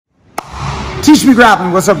Teach Me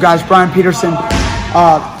Grappling. What's up, guys? Brian Peterson.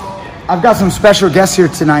 I've got some special guests here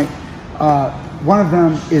tonight. One of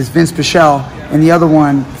them is Vince Pichel, and the other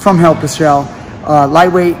one from Hell Pichel,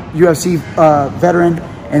 lightweight UFC veteran.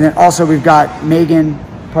 And then also we've got Megan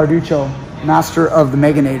Parduccio, master of the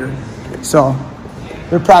Meganator. So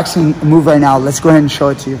they're practicing a move right now. Let's go ahead and show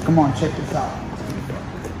it to you. Come on, check this out.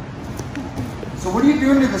 So what are you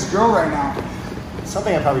doing to this girl right now?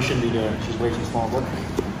 Something I probably shouldn't be doing. She's way too small. Look.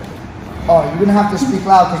 Oh, you're gonna have to speak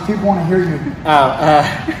loud because people want to hear you.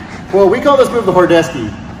 Well, we call this move the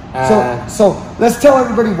Hordeski. So let's tell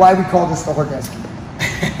everybody why we call this the Hordeski.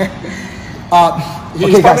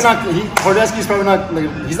 Hordeski's probably not.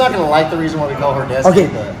 He's not gonna like the reason why we call Hordeski. Okay,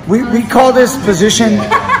 we call this position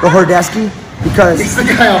the Hordeski because he's the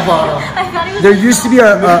guy on bottom. There used to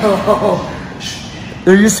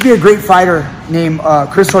be a great fighter named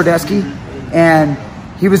Chris Hordeski, and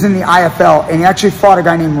he was in the IFL, and he actually fought a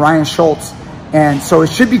guy named Ryan Schultz. And so it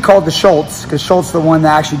should be called the Schultz, because Schultz is the one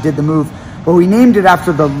that actually did the move. But we named it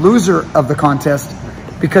after the loser of the contest,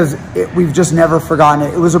 because we've just never forgotten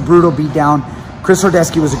it. It was a brutal beatdown. Chris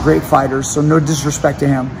Hordeski was a great fighter, so no disrespect to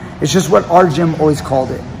him. It's just what our gym always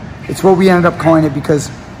called it. It's what we ended up calling it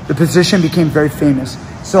because the position became very famous.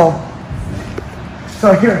 So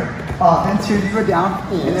here, Vince, here, you go down,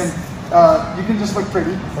 yes. And then you can just look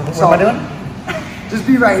pretty. What am I doing? Just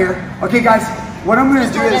be right here. Okay, guys, what I'm going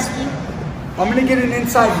to do is I'm going to get an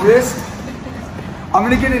inside wrist. I'm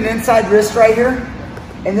going to get an inside wrist right here.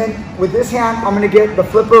 And then with this hand, I'm going to get the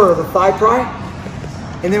flipper or the thigh pry.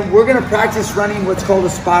 And then we're going to practice running what's called a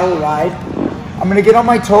spiral ride. I'm going to get on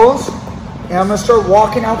my toes, and I'm going to start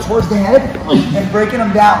walking out towards the head and breaking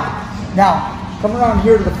them down. Now, come around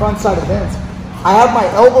here to the front side of Vince. I have my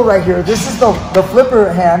elbow right here. This is the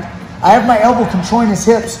flipper hand. I have my elbow controlling his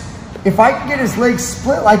hips. If I can get his legs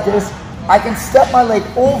split like this, I can step my leg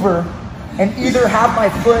over and either have my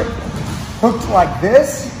foot hooked like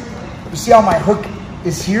this. You see how my hook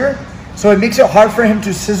is here? So it makes it hard for him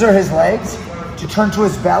to scissor his legs to turn to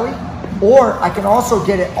his belly. Or I can also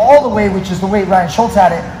get it all the way, which is the way Ryan Schultz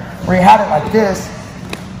had it, where he had it like this,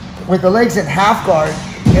 with the legs in half guard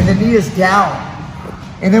and the knee is down.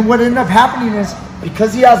 And then what ended up happening is,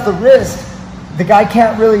 because he has the wrist, the guy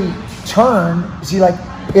can't really turn. See, like,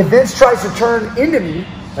 if Vince tries to turn into me,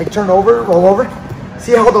 like turn over, roll over,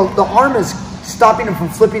 see how the arm is stopping him from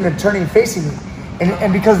flipping and turning and facing me.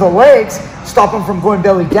 And because the legs stop him from going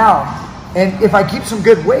belly down. And if I keep some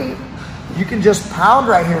good weight, you can just pound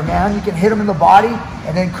right here, man. You can hit him in the body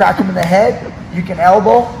and then crack him in the head. You can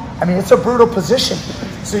elbow. I mean, it's a brutal position.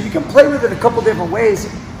 So you can play with it a couple different ways.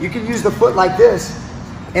 You can use the foot like this.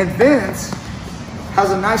 And Vince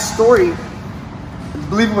has a nice story. I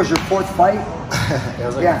believe it was your fourth fight. It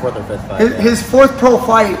was like your fourth or fifth fight. His fourth pro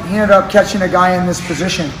fight, he ended up catching a guy in this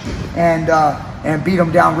position and beat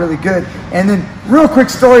him down really good. And then, real quick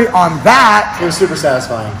story on that. It was super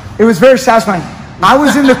satisfying. It was very satisfying. I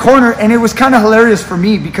was in the corner, and it was kind of hilarious for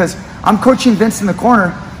me because I'm coaching Vince in the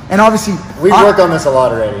corner, and obviously we worked on this a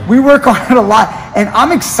lot already. We work on it a lot, and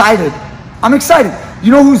I'm excited. I'm excited.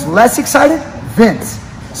 You know who's less excited? Vince.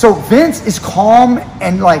 So Vince is calm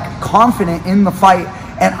and like confident in the fight,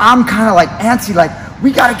 and I'm kind of like antsy, like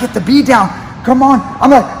we gotta get the beat down. Come on.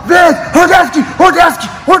 I'm like, Vince, Hordeski.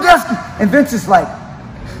 And Vince is like,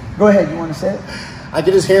 go ahead, you want to say it? I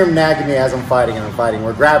can just hear him nagging me as I'm fighting.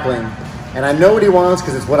 We're grappling, and I know what he wants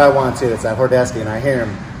because it's what I want too. It's that Hordeski, and I hear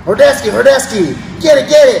him, Hordeski, get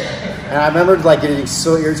it. And I remember like getting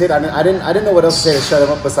so irritated. I didn't know what else to say to shut him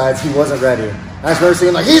up besides he wasn't ready. I just remember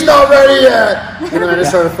saying like, he's not ready yet. And then I just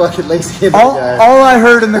started fucking lacing all I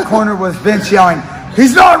heard in the corner was Vince yelling,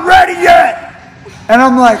 he's not ready yet. And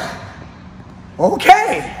I'm like,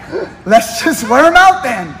 okay, let's just wear him out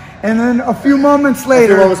then. And then a few moments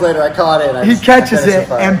later, I caught it. He catches it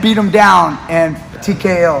and beat him down and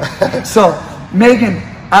TKO. So Megan,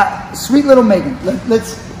 sweet little Megan,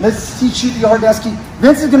 let's teach you the Hordeski.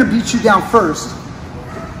 Vince is going to beat you down first.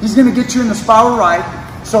 He's going to get you in the spiral ride.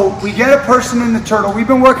 So we get a person in the turtle. We've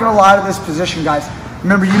been working a lot of this position, guys.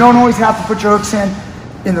 Remember, you don't always have to put your hooks in.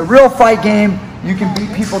 In the real fight game, you can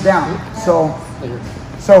beat people down. So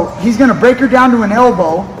he's going to break her down to an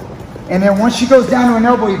elbow. And then once she goes down to an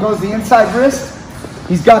elbow, he goes the inside wrist.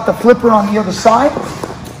 He's got the flipper on the other side.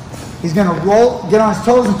 He's going to roll, get on his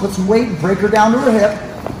toes and put some weight and break her down to her hip.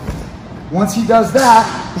 Once he does that,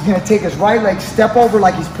 he's going to take his right leg, step over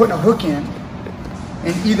like he's putting a hook in,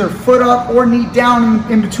 and either foot up or knee down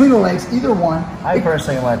in between the legs, either one. I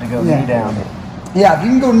personally like to go knee down. Yeah, if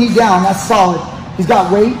you can go knee down, that's solid. He's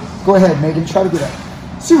got weight. Go ahead, Megan. Try to get up.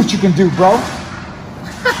 See what you can do, bro.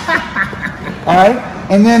 All right?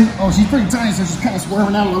 And then... Oh, she's pretty tiny, so she's kind of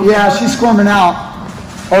squirming out a little bit. Yeah, she's squirming out.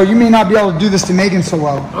 Oh, you may not be able to do this to Megan so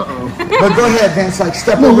well. But go ahead, Vince. Like,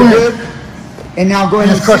 step over good. And now go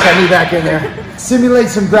ahead and crush that knee back in there. Simulate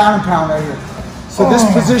some ground and pound right here. So this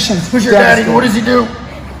position... Who's your daddy? What does he do?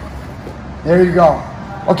 There you go.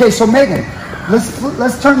 Okay, so Megan,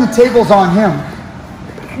 let's turn the tables on him.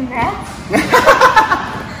 Congrats.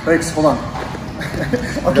 Thanks, hold on.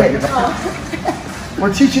 Okay.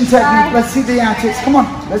 We're teaching technique. Let's see the antics. Come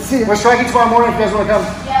on, let's see it. We're striking tomorrow morning if you guys want to come.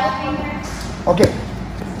 Yeah, Okay,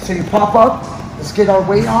 so you pop up. Let's get our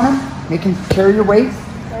weight on him. Make him carry your weight.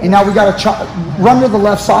 And now we got to run to the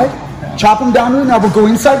left side. Chop him down to the elbow. Go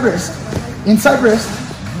inside wrist. Inside wrist.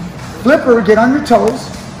 Flipper, get on your toes.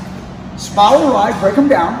 Spiral right, break them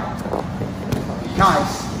down.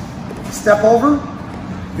 Nice. Step over.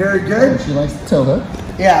 Very good. She likes the toe hook.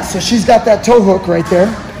 Yeah, so she's got that toe hook right there.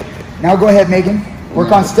 Now go ahead, Megan.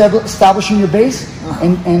 Work on establishing your base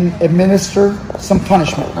and administer some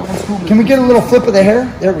punishment. Can we get a little flip of the hair?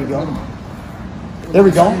 There we go. There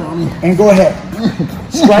we go. And go ahead.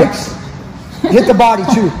 Strikes. Hit the body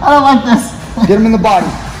too. I don't like this. Get him in the body.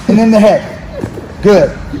 And then the head.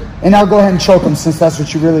 Good. And now go ahead and choke him since that's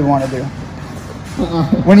what you really want to do.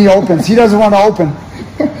 When he opens. He doesn't want to open.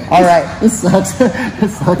 All right. This sucks.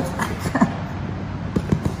 This sucks.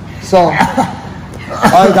 So, all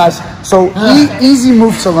right, guys. So, easy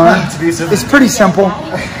move to learn. It's pretty simple.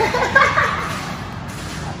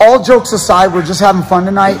 All jokes aside, we're just having fun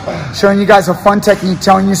tonight, showing you guys a fun technique,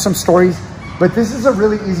 telling you some stories. But this is a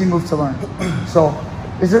really easy move to learn. So,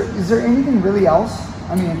 is there anything really else?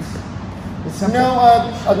 I mean, it's simple.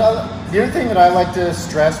 No, the other thing that I like to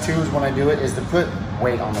stress too is when I do it is to put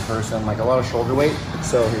weight on the person, like a lot of shoulder weight.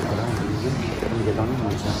 So here, let me get on you.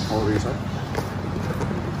 Hold over yourself.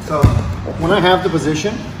 So when I have the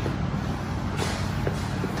position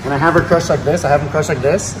and I have her crush like this, I have him crush like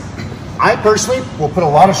this, I personally will put a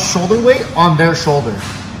lot of shoulder weight on their shoulder.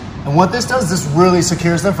 And what this does, this really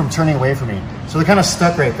secures them from turning away from me. So they're kind of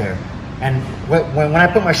stuck right there. And when I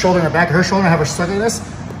put my shoulder in the back of her shoulder and have her stuck like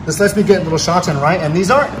this lets me get little shots in, right? And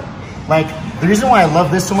these aren't, like, the reason why I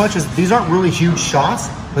love this so much is these aren't really huge shots,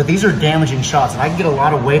 but these are damaging shots. And I can get a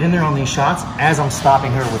lot of weight in there on these shots as I'm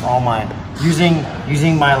stopping her with all my, using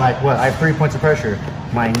my, like, what? I have 3 points of pressure.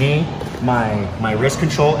 My knee, my wrist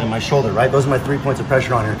control, and my shoulder, right? Those are my 3 points of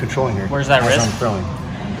pressure on her, controlling her. Where's that wrist? I'm throwing.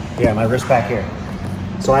 Yeah, my wrist back here.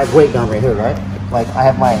 So I have weight down right here, right? Like I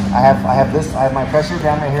have my pressure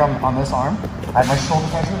down right here on this arm. I have my shoulder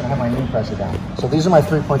pressure and I have my knee pressure down. So these are my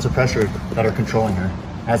 3 points of pressure that are controlling her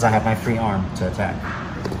as I have my free arm to attack.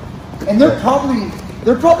 And they're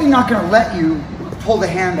probably not going to let you pull the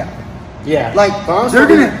hand out. Yeah. Like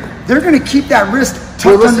they're gonna keep that wrist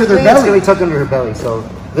tucked under their belly. It's gonna be tucked under her belly. So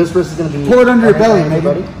this wrist is gonna be. Pull it under your belly,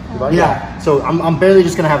 maybe. Yeah. So I'm barely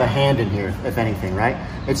just gonna have a hand in here, if anything, right?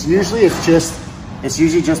 It's usually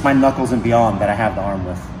just my knuckles and beyond that I have the arm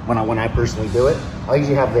with. When I personally do it, I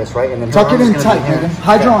usually have this, right? And then tuck it in tight, Megan.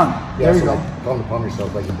 Hide your arm. Yeah, there you so go. Like, on the palm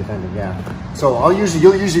yourself like you're defending, yeah. So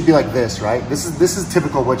you'll usually be like this, right? This is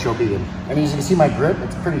typical of what you'll be in. And as you can see my grip,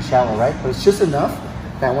 it's pretty shallow, right? But it's just enough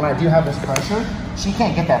that when I do have this pressure, she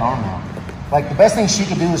can't get that arm out. Like the best thing she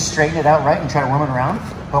can do is straighten it out, right, and try to worm it around.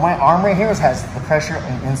 But my arm right here has the pressure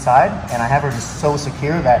inside, and I have her just so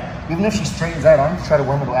secure that even if she straightens that arm to try to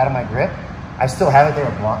worm it out of my grip, I still have it there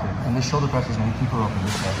to block her. And this shoulder pressure is going to keep her open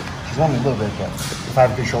this way. She's only a little bit, but if I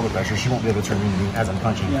have good shoulder pressure, she won't be able to turn into me as I'm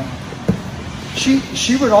punching. Yeah.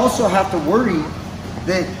 She would also have to worry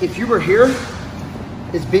that if you were here,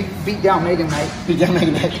 it's beat down Megan night. Beat down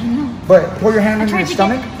Megan night. But pull your hand under your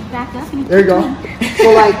stomach. Back up and there you go.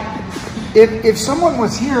 So like, if someone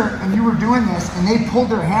was here and you were doing this and they pulled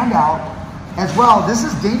their hand out as well, this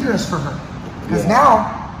is dangerous for her. Because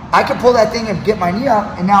now I could pull that thing and get my knee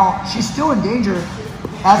up, and now she's still in danger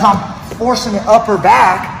as I'm forcing it up her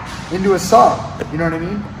back into a sub. You know what I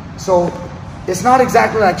mean? So it's not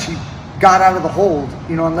exactly like she got out of the hold,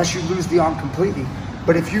 you know, unless you lose the arm completely.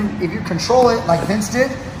 But if you control it like Vince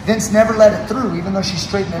did, Vince never let it through, even though she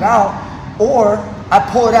straightened it out. Or I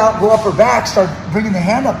pull it out, go up her back, start bringing the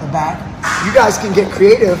hand up the back. You guys can get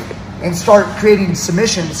creative and start creating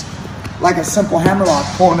submissions like a simple hammerlock,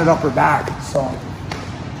 pulling it up her back. So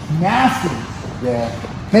nasty. Yeah.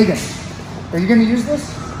 Megan, are you going to use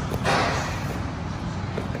this?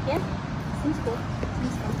 Yeah, seems cool.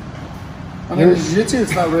 Seems fun. I mean, with jiu-jitsu,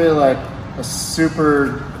 it's not really like a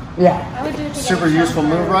super I would do it super useful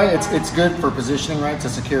move, right? It's good for positioning, right? To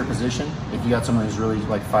secure position. If you got someone who's really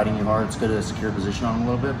like fighting you hard, it's good to secure position on them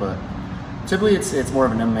a little bit. But typically, it's more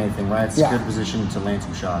of an MMA thing, right? It's a good position to land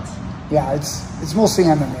some shots. Yeah, it's mostly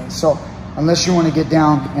MMA. So unless you want to get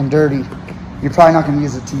down and dirty, You're probably not going to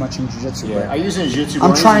use it too much in jiu-jitsu. Yeah, I use it in jiu-jitsu.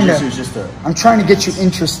 I'm trying to get you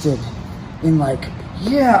interested in like,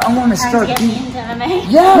 yeah, I want to start. Trying to get me into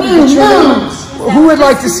MMA. Yeah, who would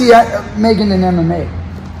like to see Megan in MMA?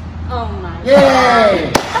 Oh my.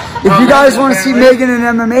 Yay! If you guys want to see Megan in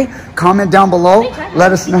MMA, comment down below.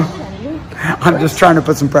 Let us know. I'm just trying to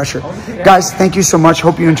put some pressure. Guys, thank you so much.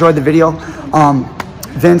 Hope you enjoyed the video.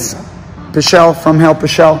 Vince Pichel from Hell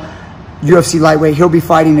Pichel, UFC lightweight. He'll be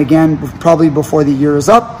fighting again probably before the year is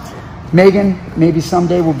up. Megan, maybe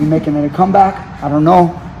someday we'll be making it a comeback. I don't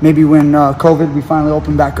know. Maybe when COVID, we finally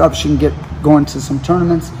open back up, she can get going to some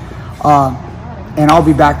tournaments. And I'll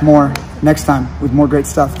be back more next time with more great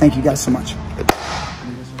stuff. Thank you guys so much.